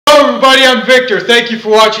everybody, I'm Victor. Thank you for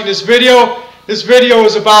watching this video. This video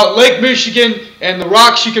is about Lake Michigan and the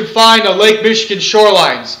rocks you can find on Lake Michigan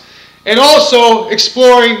shorelines, and also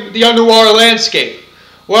exploring the underwater landscape.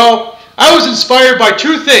 Well, I was inspired by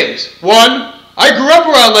two things. One, I grew up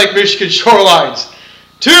around Lake Michigan shorelines.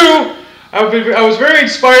 Two, I was very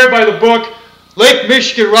inspired by the book Lake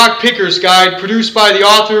Michigan Rock Picker's Guide, produced by the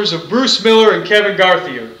authors of Bruce Miller and Kevin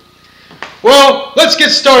Garthier. Well, let's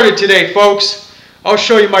get started today, folks. I'll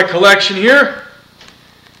show you my collection here,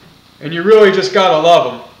 and you really just gotta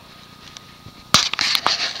love them.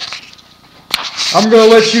 I'm gonna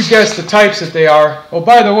let you guess the types that they are. Oh,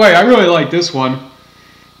 by the way, I really like this one.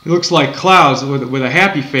 It looks like clouds with a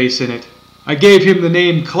happy face in it. I gave him the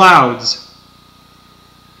name Clouds.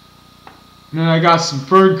 And then I got some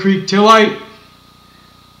Fern Creek Tillite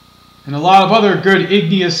and a lot of other good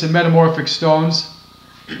igneous and metamorphic stones.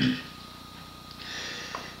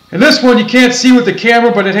 And this one you can't see with the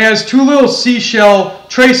camera, but it has two little seashell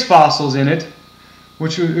trace fossils in it,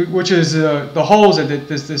 which is the holes that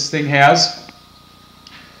this thing has.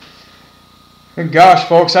 And gosh,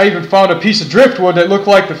 folks, I even found a piece of driftwood that looked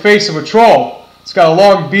like the face of a troll. It's got a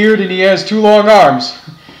long beard and he has two long arms.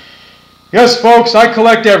 Yes, folks, I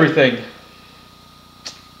collect everything.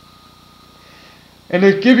 And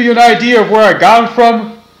to give you an idea of where I got them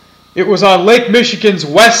from, it was on Lake Michigan's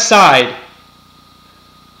west side.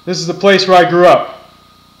 This is the place where I grew up.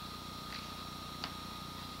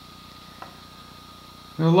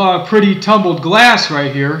 And a lot of pretty tumbled glass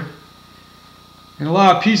right here. And a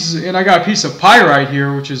lot of pieces, and I got a piece of pyrite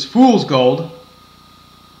here, which is fool's gold.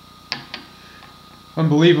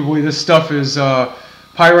 Unbelievably, this stuff is,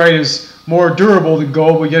 pyrite is more durable than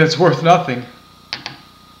gold, but yet it's worth nothing.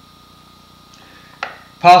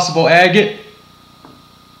 Possible agate.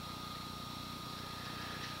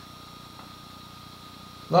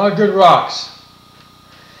 A lot of good rocks.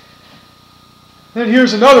 Then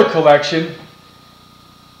here's another collection.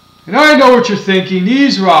 And I know what you're thinking.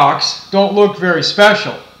 These rocks don't look very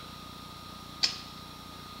special.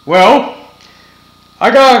 Well, I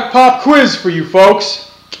got a pop quiz for you folks.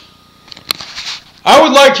 I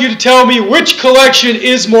would like you to tell me which collection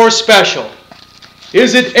is more special.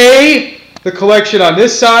 Is it A, the collection on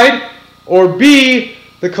this side, or B,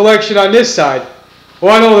 the collection on this side?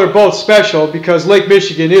 Well, I know they're both special because Lake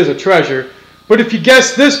Michigan is a treasure. But if you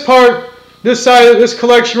guess this part, this side of this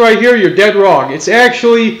collection right here, you're dead wrong. It's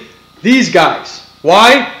actually these guys.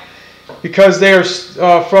 Why? Because they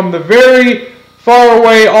are from the very far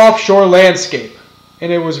away offshore landscape.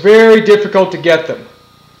 And it was very difficult to get them.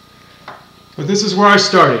 But this is where I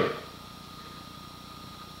started.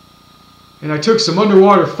 And I took some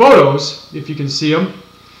underwater photos, if you can see them.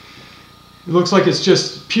 It looks like it's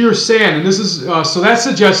just pure sand, and this is so that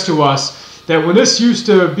suggests to us that when this used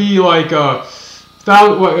to be like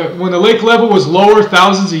when the lake level was lower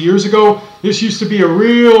thousands of years ago, this used to be a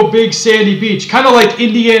real big sandy beach, kind of like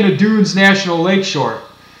Indiana Dunes National Lakeshore.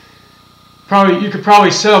 You could probably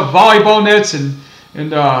set up volleyball nets and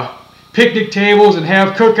picnic tables and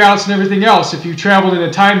have cookouts and everything else if you traveled in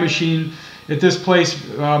a time machine at this place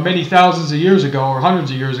many thousands of years ago or hundreds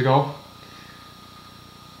of years ago.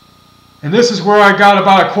 And this is where I got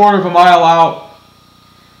about a quarter of a mile out.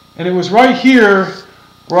 And it was right here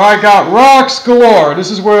where I got rocks galore.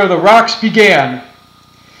 This is where the rocks began.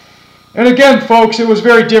 And again, folks, it was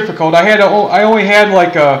very difficult. I only had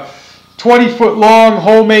like a 20-foot long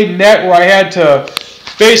homemade net where I had to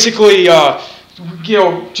basically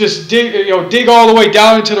just dig all the way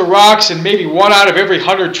down into the rocks, and maybe one out of every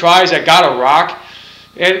 100 tries I got a rock.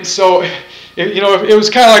 And so it was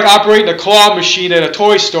kind of like operating a claw machine at a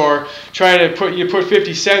toy store, trying to put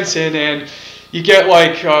 50 cents in and you get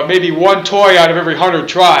like maybe one toy out of every 100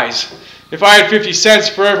 tries. If I had 50 cents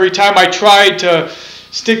for every time I tried to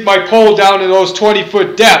stick my pole down in those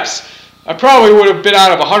 20-foot depths, I probably would have been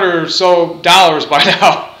out of $100 or so by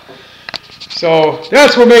now. So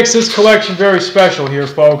that's what makes this collection very special here,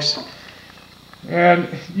 folks. And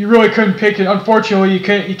you really couldn't pick it. Unfortunately, you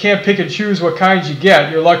can't pick and choose what kinds you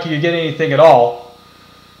get. You're lucky you get anything at all.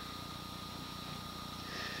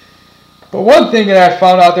 But one thing that I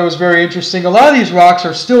found out that was very interesting, a lot of these rocks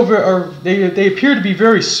are still they appear to be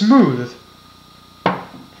very smooth,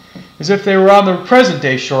 as if they were on the present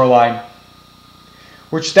day shoreline.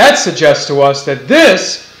 Which that suggests to us that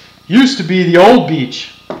this used to be the old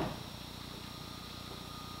beach.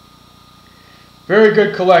 Very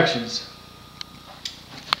good collections.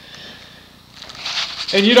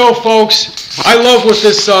 And you know, folks, I love what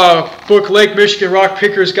this book, Lake Michigan Rock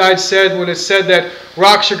Picker's Guide, said when it said that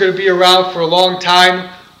rocks are going to be around for a long time,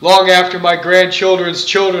 long after my grandchildren's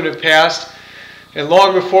children have passed. and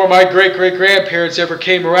long before my great-great-grandparents ever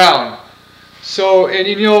came around. So, and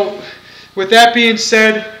you know, with that being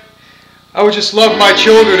said, I would just love my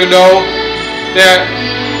children to know that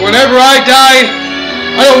whenever I die,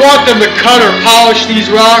 I don't want them to cut or polish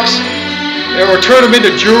these rocks or turn them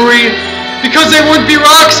into jewelry, because they wouldn't be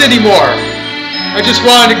rocks anymore. I just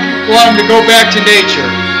want them to go back to nature,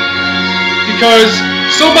 because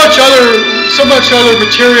so much other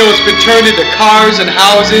material has been turned into cars and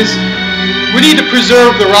houses. We need to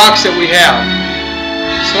preserve the rocks that we have.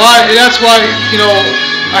 So that's why, you know,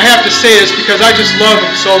 I have to say this, because I just love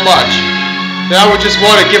them so much that I would just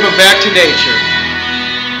want to give them back to nature,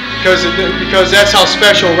 because that's how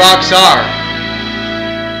special rocks are.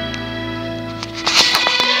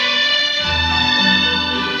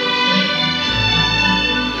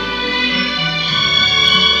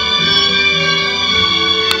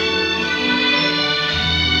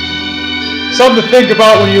 Something to think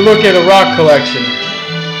about when you look at a rock collection.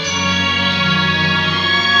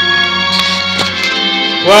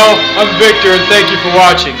 Well, I'm Victor, and thank you for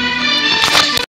watching.